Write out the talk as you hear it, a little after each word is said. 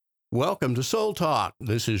Welcome to Soul Talk.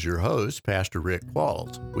 This is your host, Pastor Rick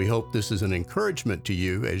Qualls. We hope this is an encouragement to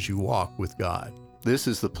you as you walk with God. This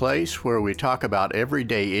is the place where we talk about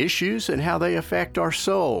everyday issues and how they affect our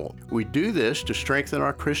soul. We do this to strengthen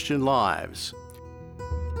our Christian lives.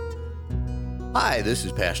 Hi, this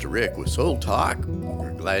is Pastor Rick with Soul Talk.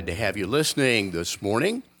 We're glad to have you listening this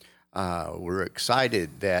morning. We're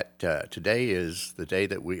excited that today is the day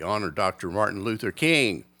that we honor Dr. Martin Luther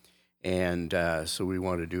King. And so we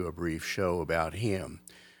want to do a brief show about him.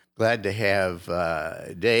 Glad to have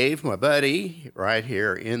Dave, my buddy, right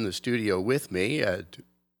here in the studio with me.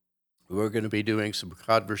 We're going to be doing some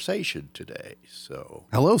conversation today. So,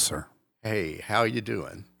 hello, sir. Hey, how you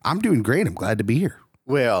doing? I'm doing great. I'm glad to be here.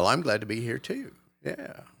 Well, I'm glad to be here too.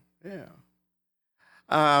 Yeah.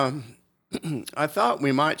 I thought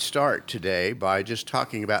we might start today by just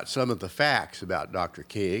talking about some of the facts about Dr.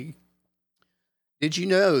 King. Did you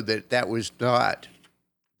know that was not,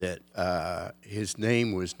 that his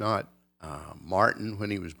name was not Martin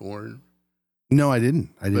when he was born? No, I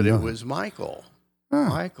didn't. But it was Michael. Oh.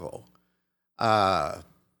 Michael. And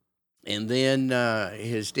then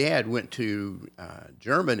his dad went to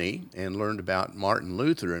Germany and learned about Martin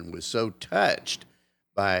Luther and was so touched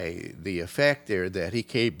by the effect there that he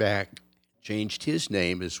came back, changed his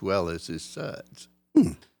name as well as his son's.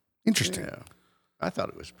 Interesting. Yeah. I thought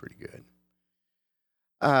it was pretty good.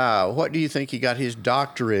 What do you think he got his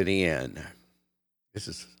doctorate in? This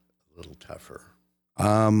is a little tougher.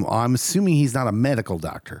 I'm assuming he's not a medical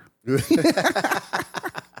doctor.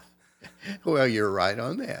 Well, you're right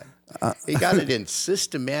on that. He got it in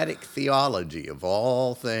systematic theology of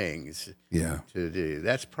all things. Yeah. To do.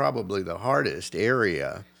 That's probably the hardest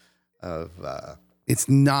area of it's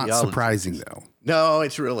not theology. Surprising, though. No,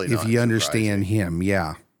 it's really not. If you understand him,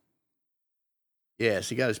 yeah. Yes,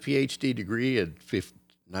 he got his PhD degree in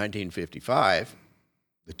 1955.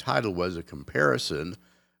 The title was A Comparison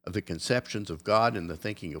of the Conceptions of God and the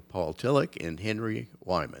Thinking of Paul Tillich and Henry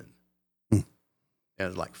Wyman. And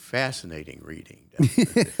it's like fascinating reading.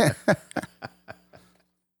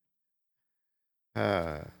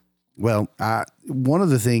 Well, one of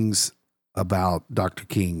the things about Dr.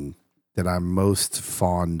 King that I'm most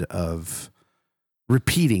fond of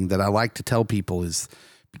repeating that I like to tell people is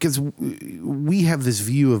because we have this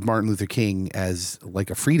view of Martin Luther King as like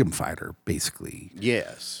a freedom fighter, basically.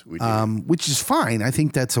 Yes, we do. Which is fine. I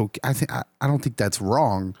think that's okay. I don't think that's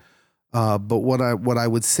wrong. But what I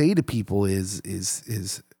would say to people is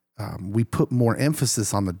we put more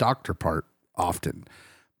emphasis on the doctor part often,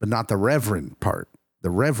 but not the reverend part. The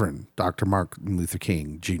Reverend Dr. Martin Luther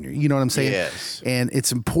King Jr. You know what I'm saying? Yes. And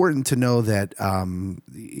it's important to know that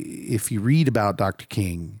if you read about Dr.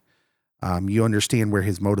 King, you understand where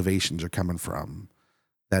his motivations are coming from.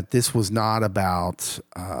 That this was not about,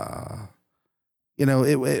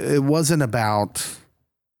 it wasn't about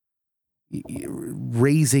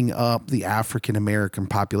raising up the African American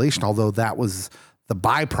population, although that was the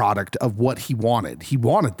byproduct of what he wanted. He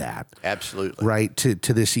wanted that. Absolutely. Right, to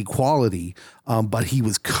this equality. But he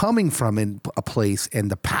was coming from in a place, and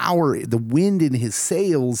the power, the wind in his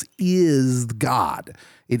sails is God.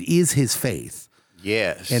 It is his faith.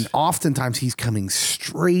 Yes. And oftentimes he's coming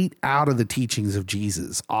straight out of the teachings of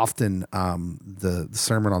Jesus, often the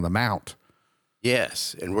Sermon on the Mount.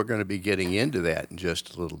 Yes, and we're going to be getting into that in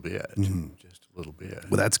just a little bit. Mm-hmm. Just a little bit.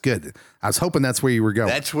 Well, that's good. I was hoping that's where you were going.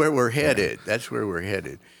 That's where we're headed. Yeah. That's where we're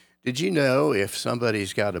headed. Did you know if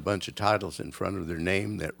somebody's got a bunch of titles in front of their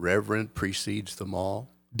name that Reverend precedes them all?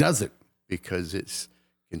 Does it? Because it's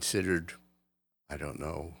considered, I don't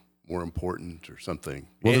know, more important or something.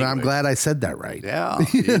 Well, anyway, then I'm glad I said that right. Yeah.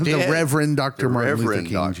 The Reverend Dr. Martin Reverend Luther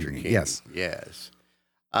King Dr. Jr. King. Yes. Yes.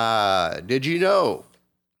 Did you know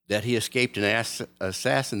that he escaped an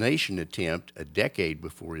assassination attempt a decade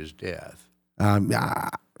before his death?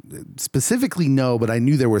 Specifically, no, but I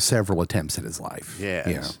knew there were several attempts in his life. Yes.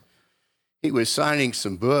 Yeah. He was signing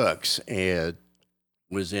some books and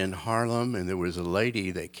was in Harlem, and there was a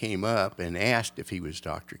lady that came up and asked if he was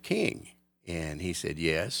Dr. King. And he said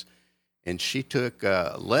yes. And she took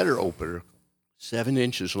a letter opener 7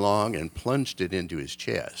 inches long and plunged it into his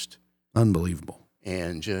chest. Unbelievable.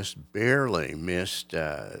 And just barely missed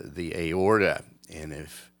the aorta. And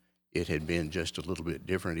if it had been just a little bit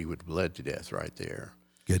different, he would have bled to death right there.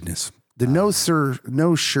 Goodness.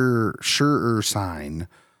 The surer sign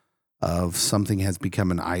of something has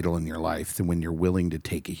become an idol in your life than when you're willing to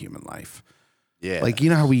take a human life. Yeah. Like,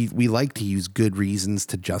 you know how we like to use good reasons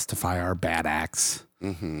to justify our bad acts?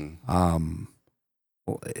 Mm-hmm.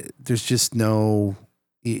 There's just no,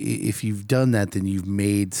 if you've done that, then you've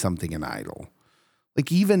made something an idol.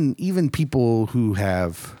 Like even people who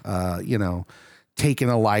have, taken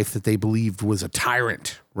a life that they believed was a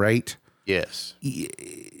tyrant, right? Yes.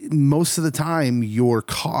 Most of the time, your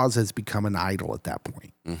cause has become an idol at that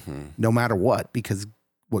point, no matter what, because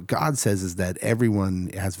what God says is that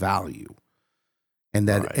everyone has value and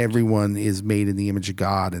that Right. everyone is made in the image of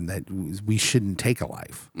God and that we shouldn't take a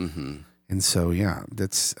life. And so, yeah,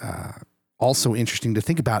 that's also interesting to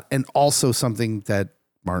think about, and also something that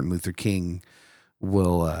Martin Luther King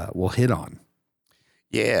will hit on.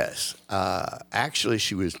 Yes. Actually,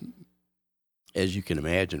 she was, as you can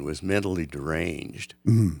imagine, was mentally deranged.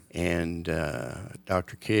 And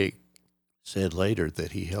Dr. King said later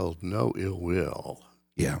that he held no ill will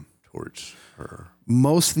Yeah. towards her.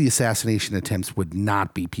 Most of the assassination attempts would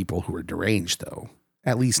not be people who are deranged, though.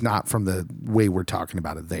 At least not from the way we're talking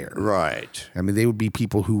about it there. Right. I mean, they would be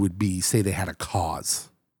people who would say they had a cause.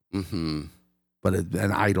 But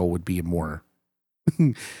an idol would be a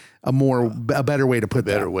better way to put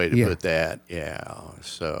that. Better way to put that. Yeah.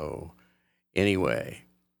 So anyway,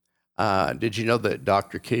 did you know that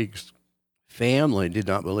Dr. King's family did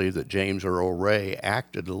not believe that James Earl Ray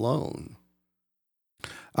acted alone?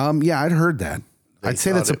 Yeah, I'd heard that. I'd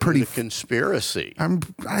say that's a pretty conspiracy.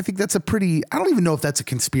 I think that's a pretty. I don't even know if that's a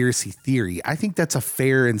conspiracy theory. I think that's a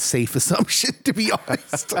fair and safe assumption, to be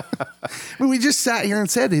honest. I mean, we just sat here and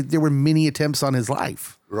said there were many attempts on his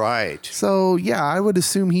life. Right. So yeah, I would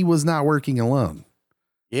assume he was not working alone.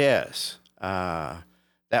 Yes.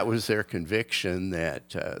 That was their conviction that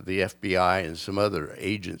the FBI and some other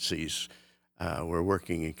agencies were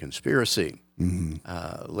working in conspiracy.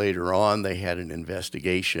 Later on, they had an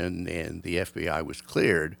investigation and the FBI was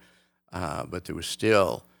cleared, but there was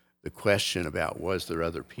still the question about was there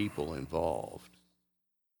other people involved.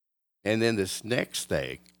 And then this next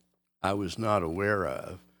thing I was not aware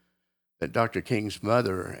of, that Dr. King's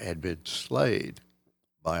mother had been slayed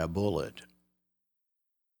by a bullet.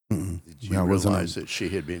 Did you realize that she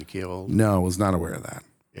had been killed? No, I was not aware of that.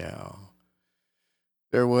 Yeah.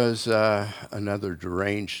 There was another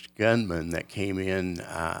deranged gunman that came in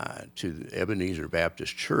to the Ebenezer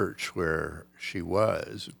Baptist Church where she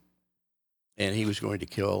was, and he was going to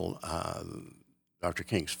kill Dr.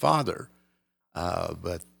 King's father,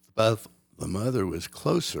 but the mother was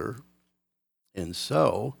closer, and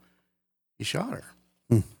so he shot her.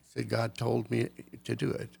 He said, God told me to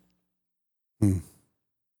do it.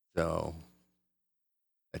 So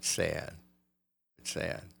that's sad. It's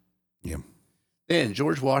sad. Yeah. And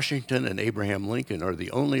George Washington and Abraham Lincoln are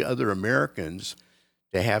the only other Americans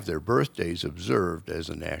to have their birthdays observed as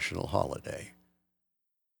a national holiday.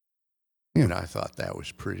 Yeah. And I thought that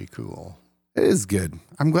was pretty cool. It is good.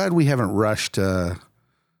 I'm glad we haven't rushed to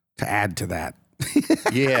add to that.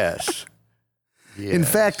 Yes. In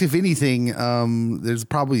fact, if anything, there's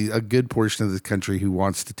probably a good portion of this country who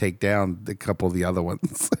wants to take down a couple of the other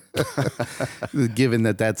ones, given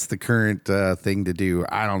that that's the current thing to do.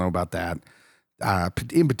 I don't know about that.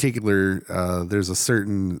 In particular, there's a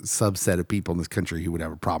certain subset of people in this country who would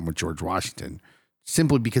have a problem with George Washington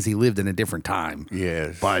simply because he lived in a different time.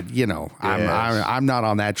 Yes. But, I'm not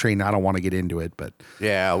on that train. I don't want to get into it, but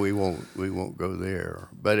yeah, we won't go there.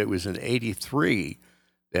 But it was in 1983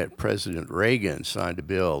 that President Reagan signed a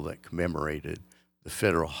bill that commemorated the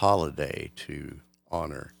federal holiday to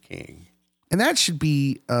honor King. And that should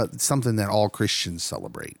be something that all Christians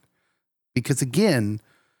celebrate. Because again,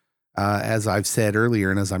 as I've said earlier,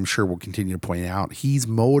 and as I'm sure we'll continue to point out, he's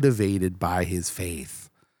motivated by his faith.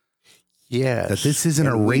 Yes. That this isn't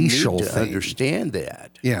a racial thing. thing. Understand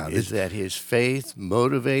that. Yeah. Is that his faith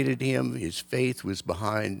motivated him. His faith was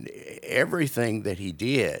behind everything that he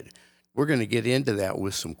did. We're going to get into that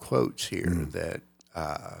with some quotes here that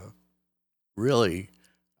really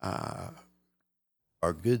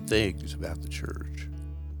are good things about the church.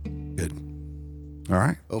 Good. All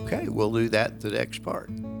right. Okay, we'll do that the next part.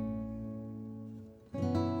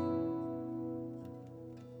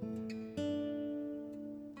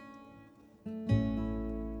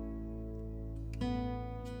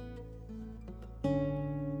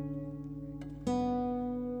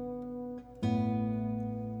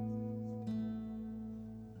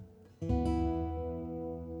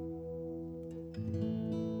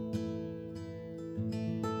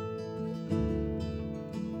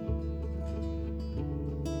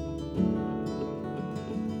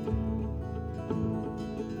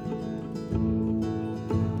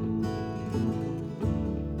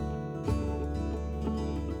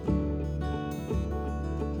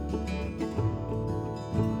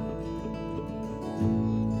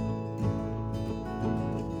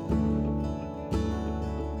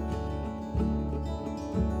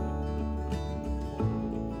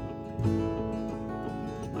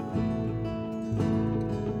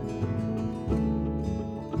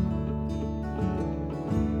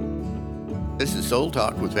 This is Soul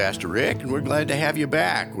Talk with Pastor Rick, and we're glad to have you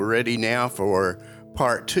back. We're ready now for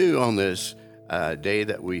part 2 on this day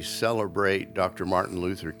that we celebrate Dr. Martin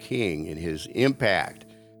Luther King and his impact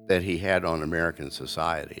that he had on American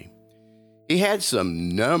society. He had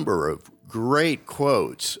some number of great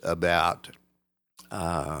quotes about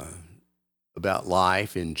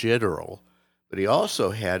life in general, but he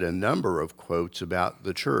also had a number of quotes about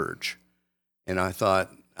the church. And I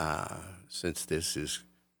thought, since this is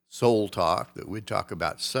Soul Talk, that we'd talk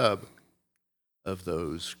about some of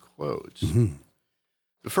those quotes. Mm-hmm.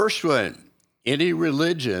 The first one: any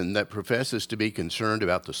religion that professes to be concerned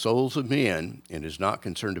about the souls of men and is not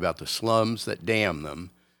concerned about the slums that damn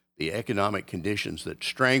them, the economic conditions that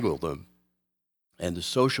strangle them, and the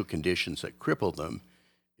social conditions that cripple them,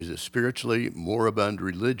 is a spiritually moribund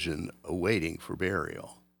religion awaiting for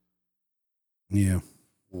burial. Yeah.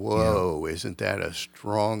 Whoa, yeah. Isn't that a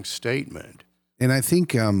strong statement? And I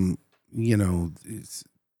think, the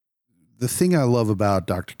thing I love about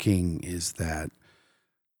Dr. King is that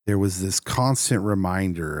there was this constant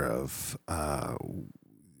reminder of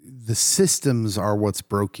the systems are what's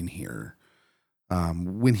broken here.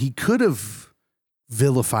 When he could have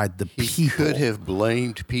vilified the people. He could have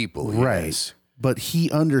blamed people. Right. Yes. But he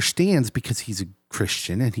understands, because he's a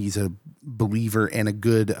Christian and he's a believer and a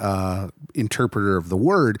good interpreter of the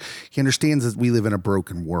word. He understands that we live in a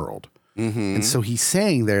broken world. Mm-hmm. And so he's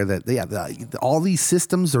saying there that all these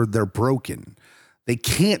systems they're broken. They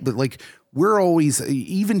can't, but like we're always,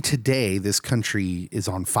 even today, this country is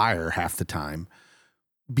on fire half the time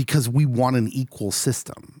because we want an equal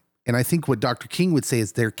system. And I think what Dr. King would say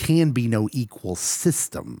is there can be no equal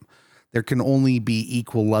system. There can only be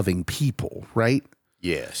equal loving people, right?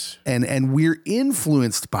 Yes. And we're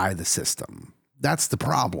influenced by the system. That's the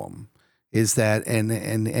problem. Is that and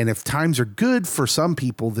if times are good for some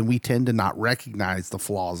people, then we tend to not recognize the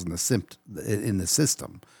flaws in the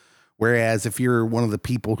system. Whereas if you're one of the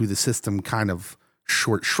people who the system kind of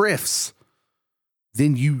short shrifts,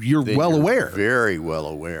 then you're aware. Very well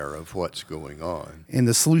aware of what's going on. And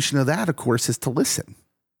the solution to that, of course, is to listen.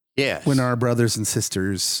 Yes. When our brothers and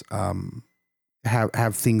sisters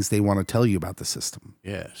have things they want to tell you about the system.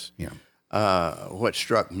 Yes. Yeah. What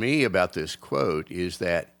struck me about this quote is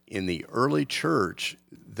that in the early church,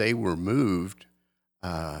 they were moved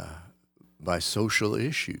by social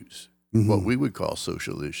issues, mm-hmm. what we would call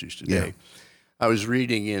social issues today. Yeah. I was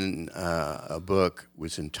reading in a book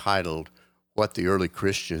was entitled "What the Early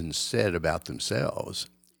Christians Said About Themselves,"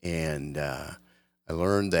 and I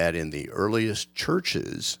learned that in the earliest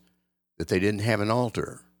churches that they didn't have an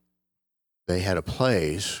altar. They had a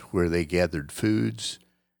place where they gathered foods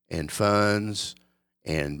and funds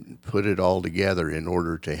and put it all together in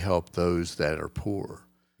order to help those that are poor.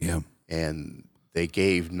 Yeah. And they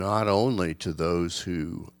gave not only to those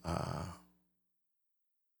who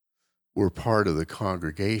were part of the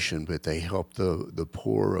congregation, but they helped the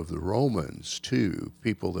poor of the Romans too,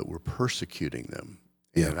 people that were persecuting them.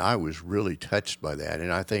 Yeah. And I was really touched by that.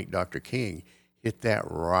 And I think Dr. King hit that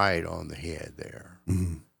right on the head there.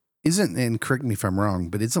 Mm-hmm. And correct me if I'm wrong,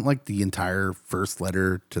 but isn't like the entire first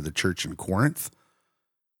letter to the church in Corinth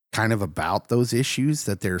kind of about those issues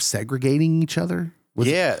that they're segregating each other?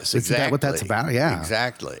 Yes, exactly. Isn't that what that's about? Yeah.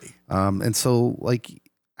 Exactly. And so like,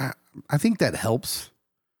 I think that helps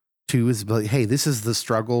too, is like, hey, this is the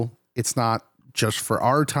struggle. It's not just for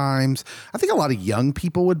our times. I think a lot of young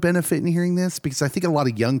people would benefit in hearing this, because I think a lot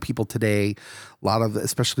of young people today,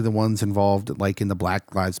 especially the ones involved like in the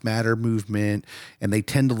Black Lives Matter movement, and they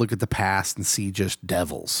tend to look at the past and see just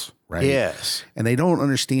devils, right? Yes. And they don't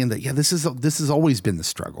understand that, this has always been the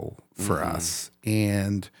struggle for mm-hmm. us.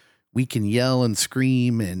 And we can yell and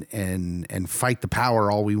scream and fight the power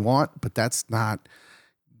all we want, but that's not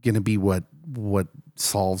going to be what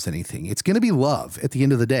solves anything. It's going to be love at the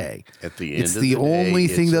end of the day. At the end it's of the day, only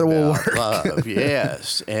thing that will work. Love,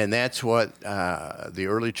 yes. And that's what the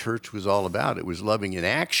early church was all about. It was loving in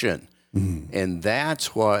action. Mm-hmm. And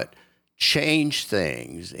that's what changed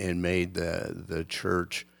things and made the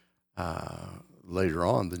church later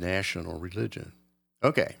on the national religion.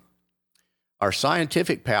 Okay. Our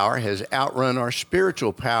scientific power has outrun our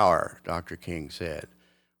spiritual power, Dr. King said.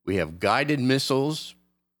 We have guided missiles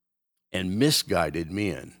and misguided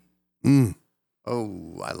men. Mm.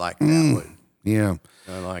 Oh, I like that one. Yeah.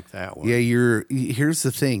 I like that one. Yeah, here's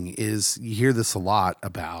the thing is you hear this a lot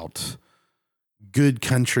about good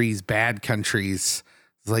countries, bad countries.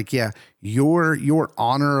 It's like, yeah, your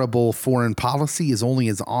honorable foreign policy is only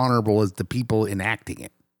as honorable as the people enacting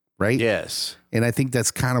it, right? Yes. And I think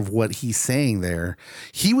that's kind of what he's saying there.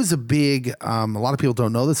 He was a lot of people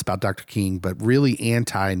don't know this about Dr. King, but really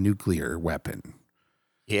anti-nuclear weapon.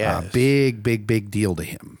 Yes. Big deal to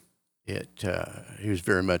him. He was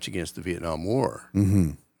very much against the Vietnam War.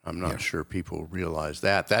 Mm-hmm. I'm not sure people realize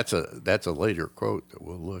that. That's a later quote that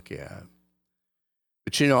we'll look at.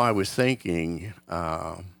 But I was thinking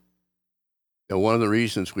that one of the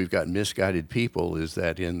reasons we've got misguided people is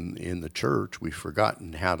that in the church we've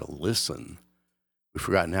forgotten how to listen. We've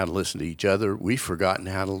forgotten how to listen to each other. We've forgotten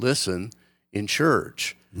how to listen in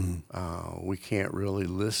church. Mm-hmm. We can't really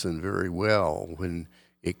listen very well when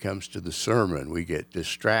it comes to the sermon. We get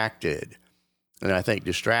distracted. And I think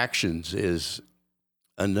distractions is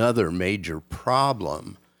another major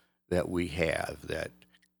problem that we have that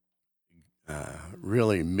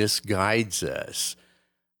really misguides us.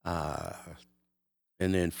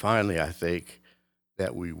 And then finally, I think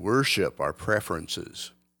that we worship our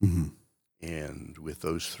preferences. Mm-hmm. And with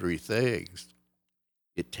those three things,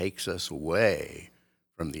 it takes us away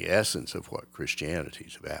from the essence of what Christianity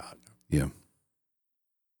is about. Yeah.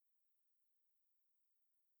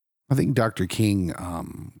 I think Dr. King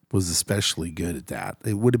was especially good at that.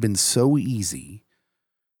 It would have been so easy,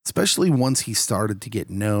 especially once he started to get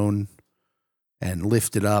known and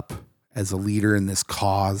lifted up as a leader in this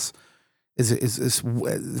cause. Is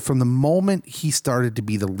from the moment he started to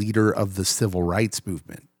be the leader of the civil rights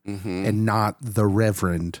movement, mm-hmm. and not the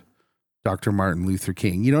Reverend Dr. Martin Luther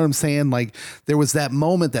King. You know what I'm saying? Like, there was that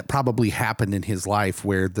moment that probably happened in his life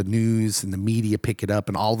where the news and the media pick it up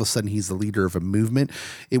and all of a sudden he's the leader of a movement.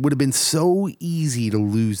 It would have been so easy to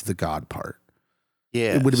lose the God part.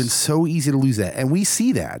 Yeah, it would have been so easy to lose that. And we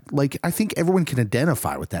see that. Like, I think everyone can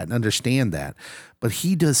identify with that and understand that. But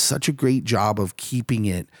he does such a great job of keeping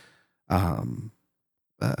it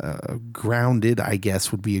grounded, I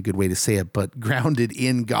guess would be a good way to say it, but grounded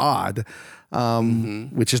in God,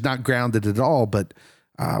 mm-hmm. which is not grounded at all. But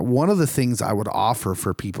one of the things I would offer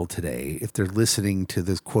for people today, if they're listening to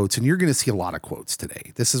the quotes, and you're going to see a lot of quotes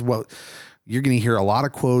today, this is what you're going to hear, a lot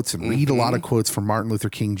of quotes and read, mm-hmm. a lot of quotes from Martin Luther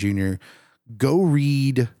King Jr. Go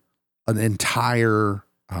read an entire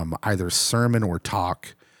either sermon or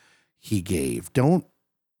talk he gave. Don't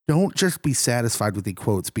just be satisfied with the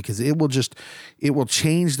quotes, because it will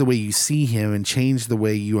change the way you see him and change the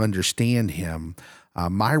way you understand him.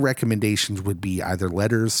 My recommendations would be either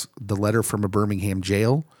the letter from a Birmingham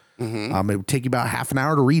jail. Mm-hmm. It would take you about half an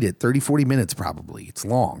hour to read it, 30, 40 minutes probably. It's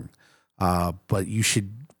long, but you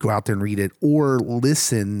should go out there and read it, or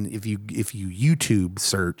listen if you YouTube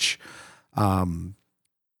search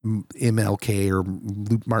MLK or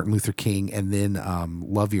Martin Luther King, and then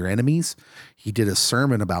Love Your Enemies. He did a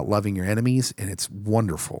sermon about loving your enemies, and it's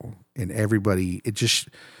wonderful. And everybody, it just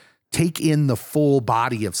take in the full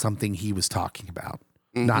body of something he was talking about,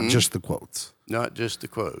 mm-hmm. not just the quotes. Not just the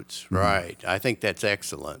quotes, mm-hmm. right. I think that's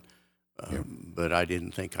excellent. But I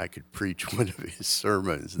didn't think I could preach one of his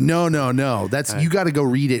sermons. No. That's you got to go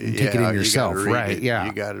read it and take it in yourself, right? It. Yeah,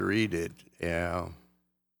 you got to read it. Yeah.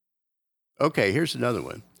 Okay, here's another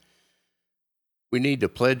one. We need to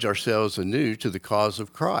pledge ourselves anew to the cause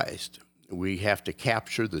of Christ. We have to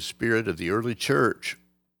capture the spirit of the early church.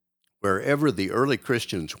 Wherever the early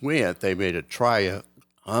Christians went, they made a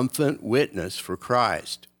triumphant witness for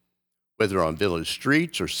Christ. Whether on village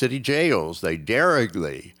streets or city jails, they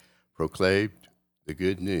daringly proclaimed the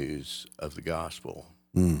good news of the gospel.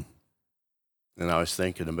 Mm. And I was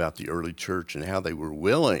thinking about the early church and how they were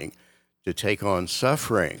willing to take on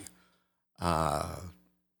suffering.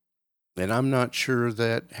 And I'm not sure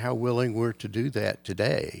how willing we're to do that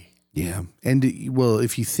today. Yeah. And well,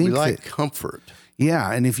 if you think we like comfort.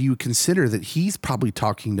 Yeah. And if you consider that he's probably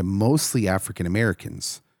talking to mostly African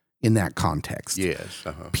Americans in that context. Yes.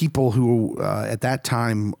 Uh-huh. People who at that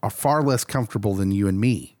time are far less comfortable than you and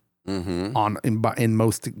me, mm-hmm. in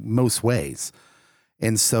most ways.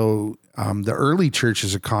 And so the early church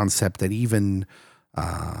is a concept that even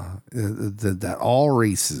that all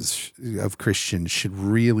races of Christians should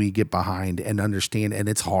really get behind and understand. And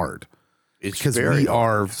it's hard. It's because we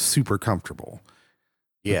are super comfortable.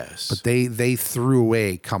 Yes. But they threw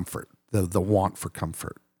away comfort, the want for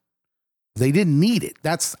comfort. They didn't need it.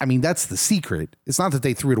 That's the secret. It's not that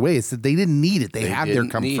they threw it away. It's that they didn't need it. They had their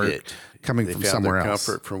comfort coming from somewhere else.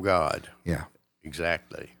 Comfort from God. Yeah.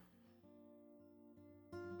 Exactly.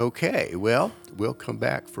 Okay, well, we'll come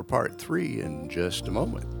back for part 3 in just a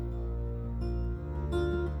moment.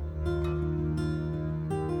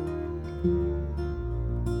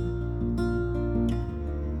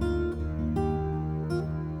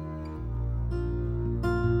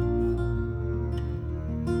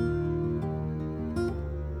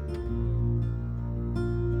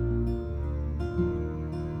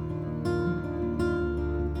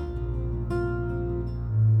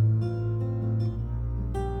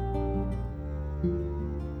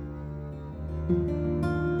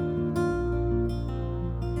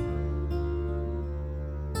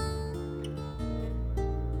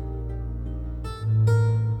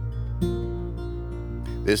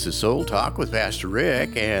 This is Soul Talk with Pastor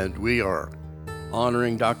Rick, and we are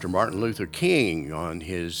honoring Dr. Martin Luther King on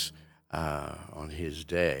his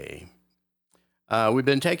day. We've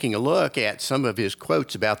been taking a look at some of his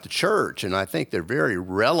quotes about the church, and I think they're very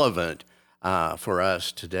relevant for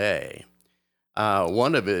us today.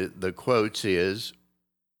 One of the quotes is,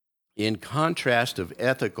 "In contrast of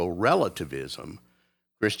ethical relativism,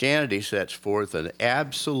 Christianity sets forth an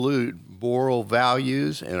absolute moral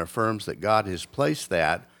values and affirms that God has placed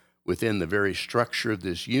that within the very structure of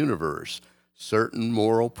this universe, certain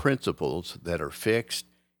moral principles that are fixed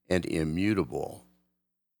and immutable."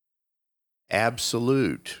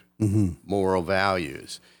 Absolute moral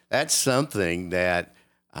values. That's something that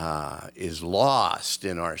is lost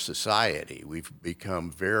in our society. We've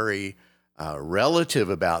become very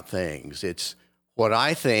relative about things. It's what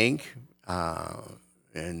I think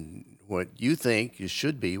and what you think it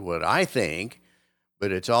should be what I think,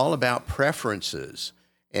 but it's all about preferences.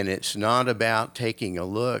 And it's not about taking a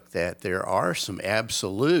look that there are some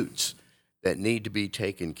absolutes that need to be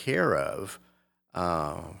taken care of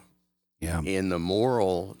in the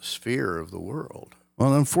moral sphere of the world.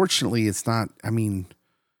 Well, unfortunately, it's not. I mean,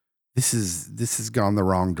 this has gone the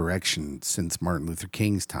wrong direction since Martin Luther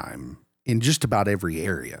King's time in just about every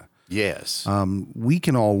area. Yes. We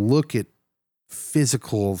can all look at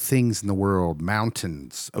physical things in the world,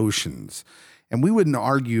 mountains, oceans, and we wouldn't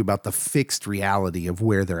argue about the fixed reality of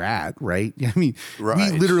where they're at, right? I mean,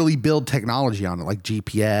 Right. we literally build technology on it, like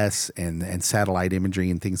GPS and satellite imagery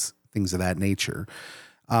and things of that nature.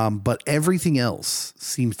 But everything else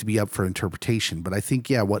seems to be up for interpretation. But I think,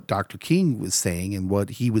 what Dr. King was saying and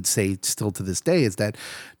what he would say still to this day is that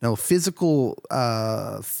no, physical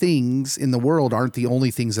things in the world aren't the only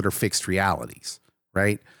things that are fixed realities,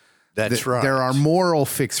 right? That's right. There are moral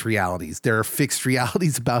fixed realities. There are fixed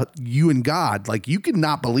realities about you and God. Like, you can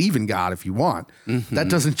not believe in God if you want. That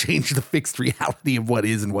doesn't change the fixed reality of what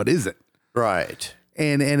is and what isn't. Right.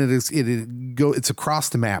 And it's across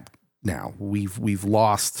the map now. We've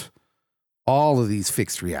lost all of these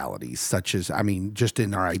fixed realities, such as, just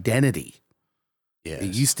in our identity. Yes.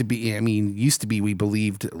 It used to be we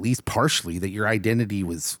believed, at least partially, that your identity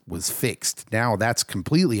was fixed. Now that's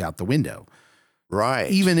completely out the window.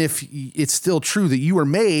 Right. Even if it's still true that you were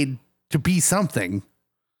made to be something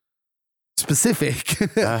specific,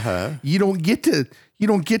 you don't get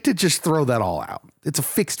to just throw that all out. It's a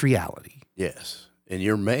fixed reality. Yes. And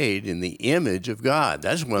you're made in the image of God.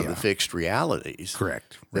 That's one of the fixed realities.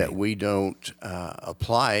 Correct. That we don't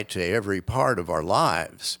apply to every part of our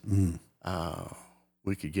lives.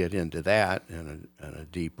 We could get into that in a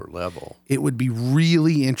deeper level. It would be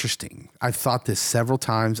really interesting. I've thought this several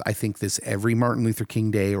times. I think this every Martin Luther King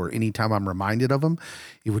Day or anytime I'm reminded of him.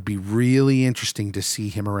 It would be really interesting to see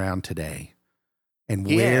him around today and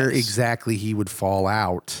where exactly he would fall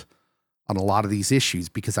out on a lot of these issues,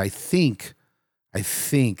 because I think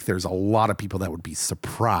there's a lot of people that would be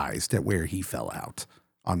surprised at where he fell out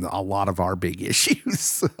on a lot of our big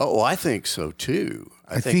issues. Oh, I think so too.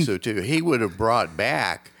 I think so too. He would have brought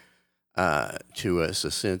back to us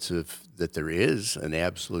a sense of that there is an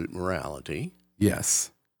absolute morality.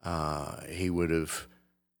 Yes. He would have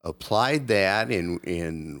applied that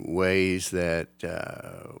in ways that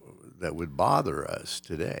would bother us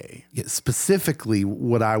today. Yeah, specifically,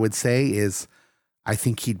 what I would say is, I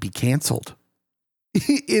think he'd be canceled.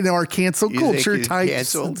 In our cancel culture type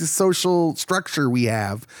social structure we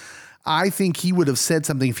have, I think he would have said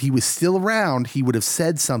something. If he was still around, he would have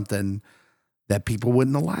said something that people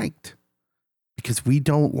wouldn't have liked, because we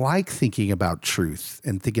don't like thinking about truth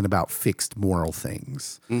and thinking about fixed moral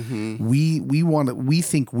things. We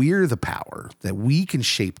think we're the power, that we can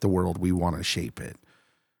shape the world we want to shape it.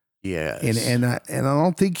 Yes. And I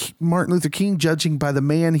don't think Martin Luther King, judging by the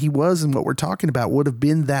man he was and what we're talking about, would have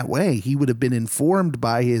been that way. He would have been informed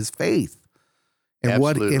by his faith and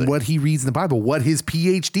what he reads in the Bible, what his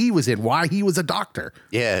PhD was in, why he was a doctor.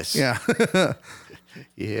 Yes. Yeah.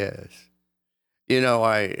 Yes.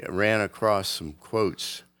 I ran across some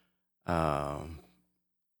quotes by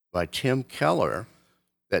Tim Keller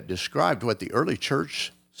that described what the early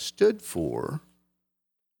church stood for,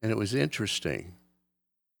 and it was interesting.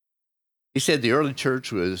 He said the early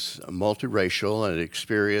church was multiracial and it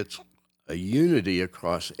experienced a unity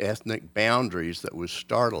across ethnic boundaries that was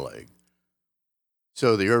startling.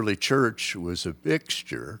 So the early church was a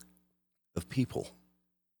mixture of people,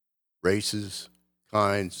 races,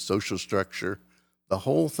 kinds, social structure, the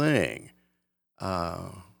whole thing.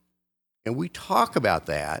 And we talk about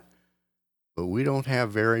that, but we don't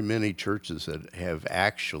have very many churches that have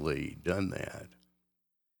actually done that.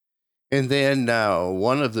 And then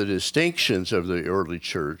one of the distinctions of the early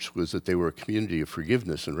church was that they were a community of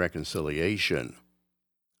forgiveness and reconciliation.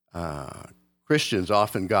 Christians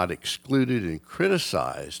often got excluded and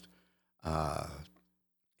criticized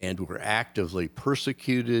and were actively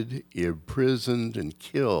persecuted, imprisoned, and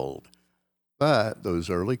killed. But those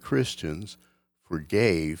early Christians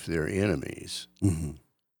forgave their enemies. Mm-hmm.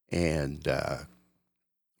 And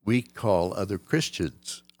we call other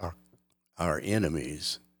Christians our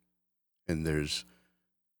enemies. And there's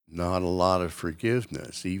not a lot of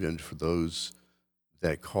forgiveness, even for those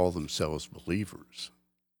that call themselves believers.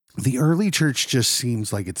 The early church just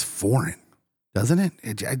seems like it's foreign, doesn't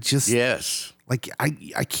it? I just, Yes. like, I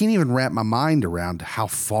can't even wrap my mind around how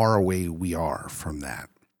far away we are from that.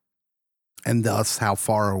 And thus how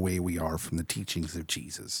far away we are from the teachings of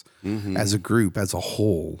Jesus as a group, as a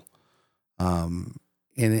whole.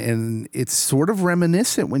 And it's sort of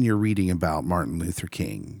reminiscent when you're reading about Martin Luther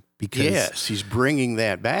King. Because, yes, he's bringing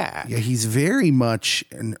that back. Yeah, he's very much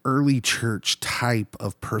an early church type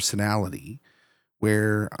of personality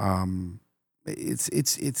where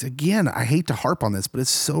it's again, I hate to harp on this, but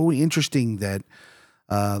it's so interesting that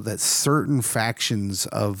that certain factions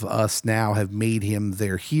of us now have made him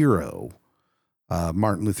their hero,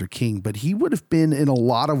 Martin Luther King, but he would have been in a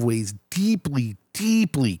lot of ways deeply,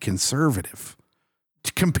 deeply conservative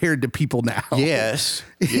compared to people now. Yes,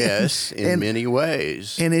 in many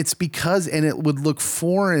ways. And it's because, and it would look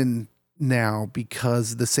foreign now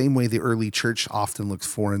because the same way the early church often looks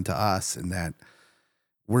foreign to us, and that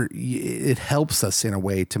it helps us in a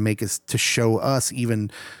way to make us, to show us, even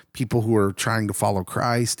people who are trying to follow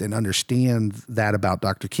Christ and understand that about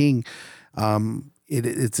Dr. King.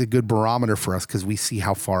 It's a good barometer for us because we see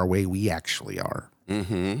how far away we actually are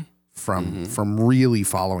from really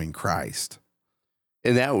following Christ.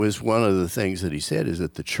 And that was one of the things that he said, is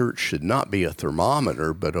that the church should not be a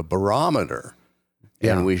thermometer, but a barometer.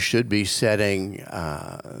 Yeah. And we should be setting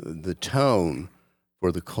the tone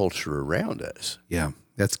for the culture around us. Yeah,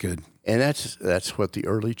 that's good. And that's what the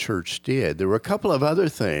early church did. There were a couple of other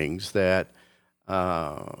things that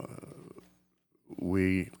that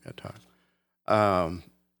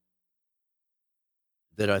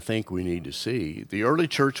I think we need to see. The early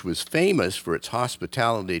church was famous for its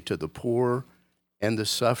hospitality to the poor and the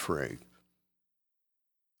suffering.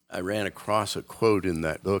 I ran across a quote in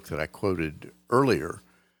that book that I quoted earlier,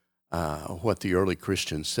 what the early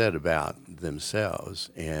Christians said about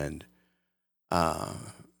themselves. And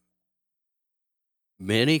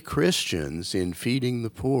many Christians, in feeding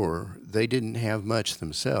the poor, they didn't have much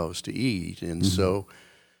themselves to eat. And so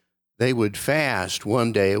they would fast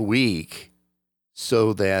one day a week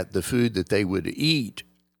so that the food that they would eat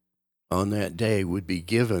on that day would be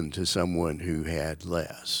given to someone who had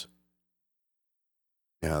less.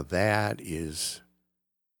 Now that is,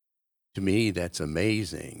 to me, that's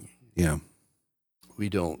amazing. Yeah. We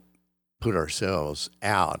don't put ourselves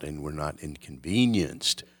out and we're not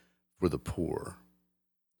inconvenienced for the poor.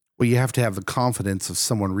 Well, you have to have the confidence of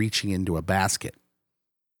someone reaching into a basket.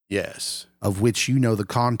 Yes. Of which you know the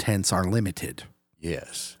contents are limited.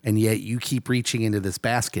 Yes. And yet you keep reaching into this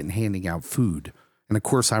basket and handing out food. And of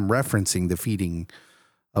course, I'm referencing the feeding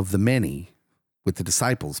of the many with the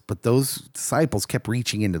disciples, but those disciples kept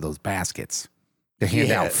reaching into those baskets to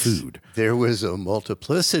hand out food. There was a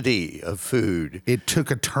multiplicity of food. It took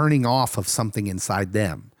a turning off of something inside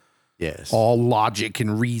them. Yes. All logic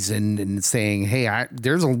and reason and saying, hey,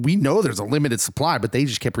 we know there's a limited supply, but they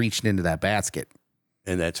just kept reaching into that basket.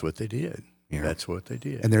 And that's what they did. Yeah. That's what they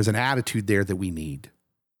did. And there's an attitude there that we need.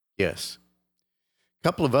 Yes. A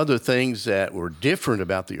couple of other things that were different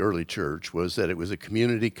about the early church was that it was a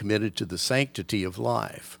community committed to the sanctity of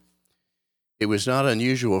life. It was not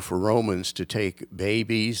unusual for Romans to take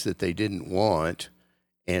babies that they didn't want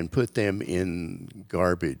and put them in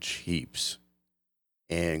garbage heaps.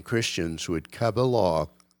 And Christians would come along,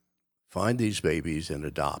 find these babies, and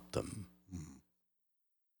adopt them.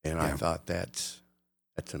 And I thought that's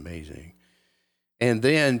amazing. And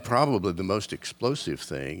then probably the most explosive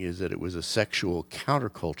thing is that it was a sexual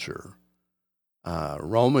counterculture.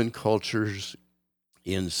 Roman cultures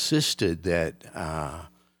insisted that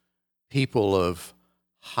people of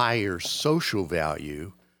higher social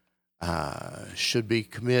value should be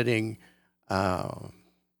committing to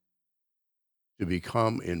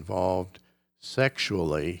become involved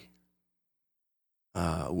sexually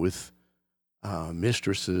with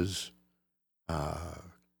mistresses.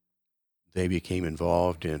 They became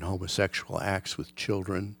involved in homosexual acts with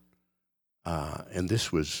children, and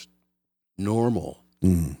this was normal.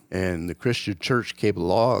 And the Christian church came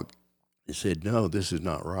along and said, no, this is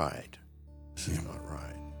not right. This is not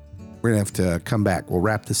right. We're going to have to come back. We'll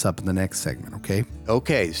wrap this up in the next segment, okay?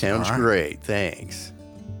 Okay, sounds All right. great. Thanks.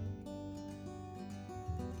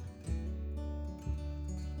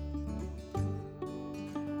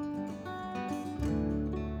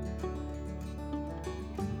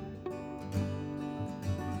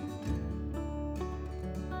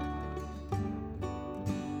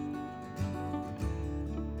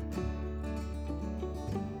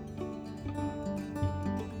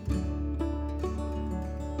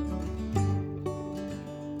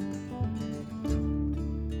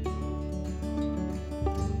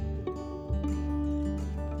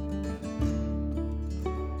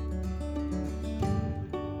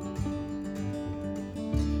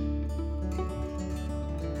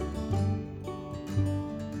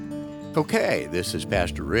 Okay, this is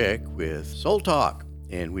Pastor Rick with Soul Talk,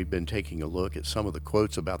 and we've been taking a look at some of the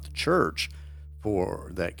quotes about the church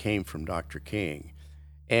that came from Dr. King.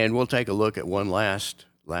 And we'll take a look at one last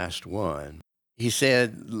one. He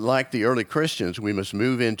said, like the early Christians, we must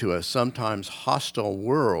move into a sometimes hostile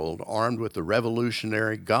world armed with the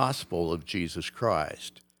revolutionary gospel of Jesus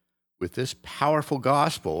Christ. With this powerful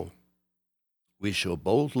gospel, we shall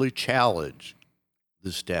boldly challenge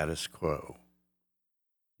the status quo.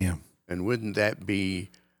 Yeah. And wouldn't that be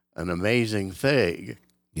an amazing thing?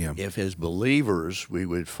 Yeah. If as believers we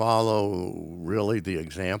would follow really the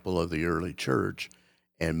example of the early church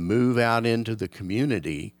and move out into the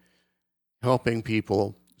community, helping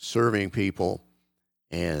people, serving people,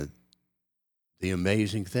 and the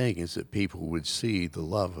amazing thing is that people would see the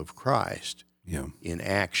love of Christ in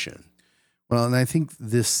action. Well, and I think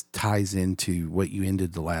this ties into what you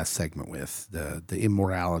ended the last segment with, the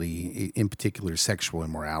immorality, in particular sexual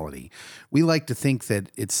immorality. We like to think that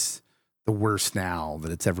it's the worst now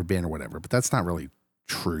that it's ever been or whatever, but that's not really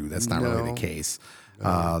true. That's not really the case.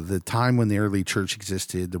 The time when the early church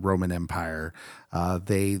existed, the Roman Empire,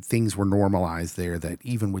 things were normalized there that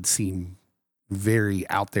even would seem very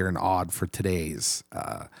out there and odd for today's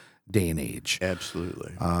day and age.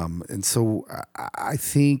 Absolutely. And so I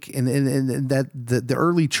think, and that the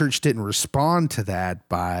early church didn't respond to that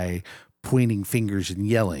by pointing fingers and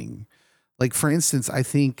yelling. Like, for instance, I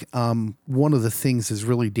think one of the things that's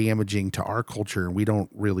really damaging to our culture, and we don't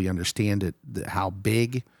really understand it, how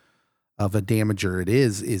big of a damager it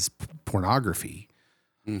is pornography.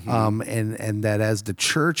 Mm-hmm. And that as the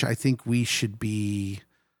church, I think we should be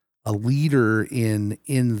a leader in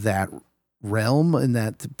that realm, in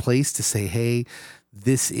that place, to say, hey,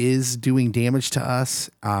 this is doing damage to us,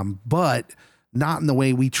 but not in the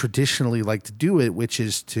way we traditionally like to do it, which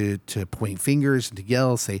is to point fingers and to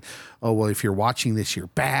yell, say, oh, well, if you're watching this, you're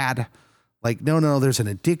bad. Like, no, there's an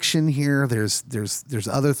addiction here. There's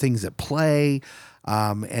other things at play.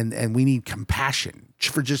 And we need compassion,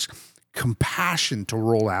 for just compassion to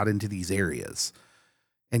roll out into these areas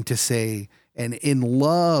and to say, and in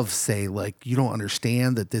love, say, like, you don't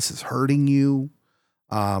understand that this is hurting you.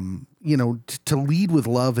 To lead with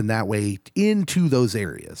love in that way into those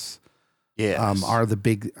areas. Yes.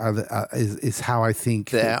 Is how I think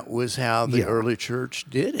that was how the early church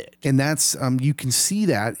did it. And that's, you can see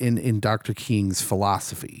that in Dr. King's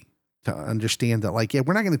philosophy, to understand that, like,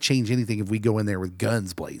 we're not going to change anything if we go in there with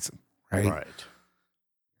guns blazing. Right. Right.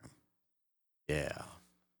 Yeah.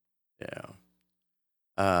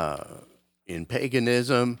 In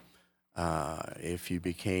paganism, if you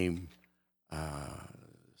became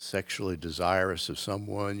sexually desirous of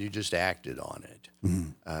someone, you just acted on it.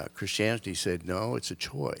 Mm-hmm. Christianity said, no, it's a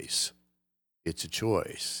choice. It's a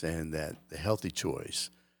choice, and that the healthy choice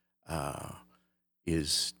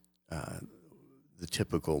is the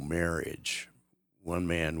typical marriage, one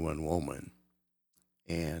man, one woman.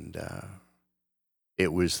 And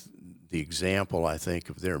it was the example, I think,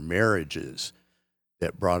 of their marriages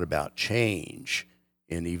that brought about change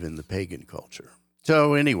in even the pagan culture.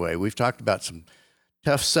 So anyway, we've talked about some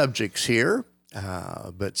tough subjects here,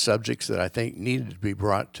 but subjects that I think needed to be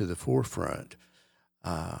brought to the forefront.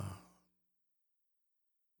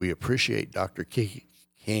 We appreciate Dr.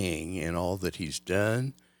 King and all that he's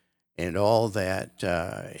done and all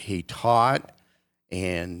that he taught.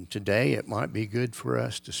 And today it might be good for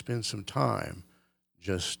us to spend some time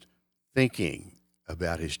just thinking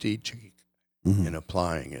about his teaching and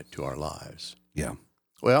applying it to our lives. Yeah.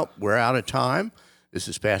 Well, we're out of time. This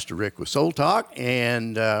is Pastor Rick with Soul Talk,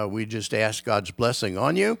 and we just ask God's blessing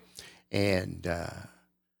on you. And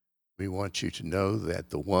we want you to know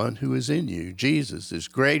that the one who is in you, Jesus, is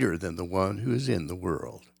greater than the one who is in the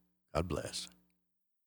world. God bless.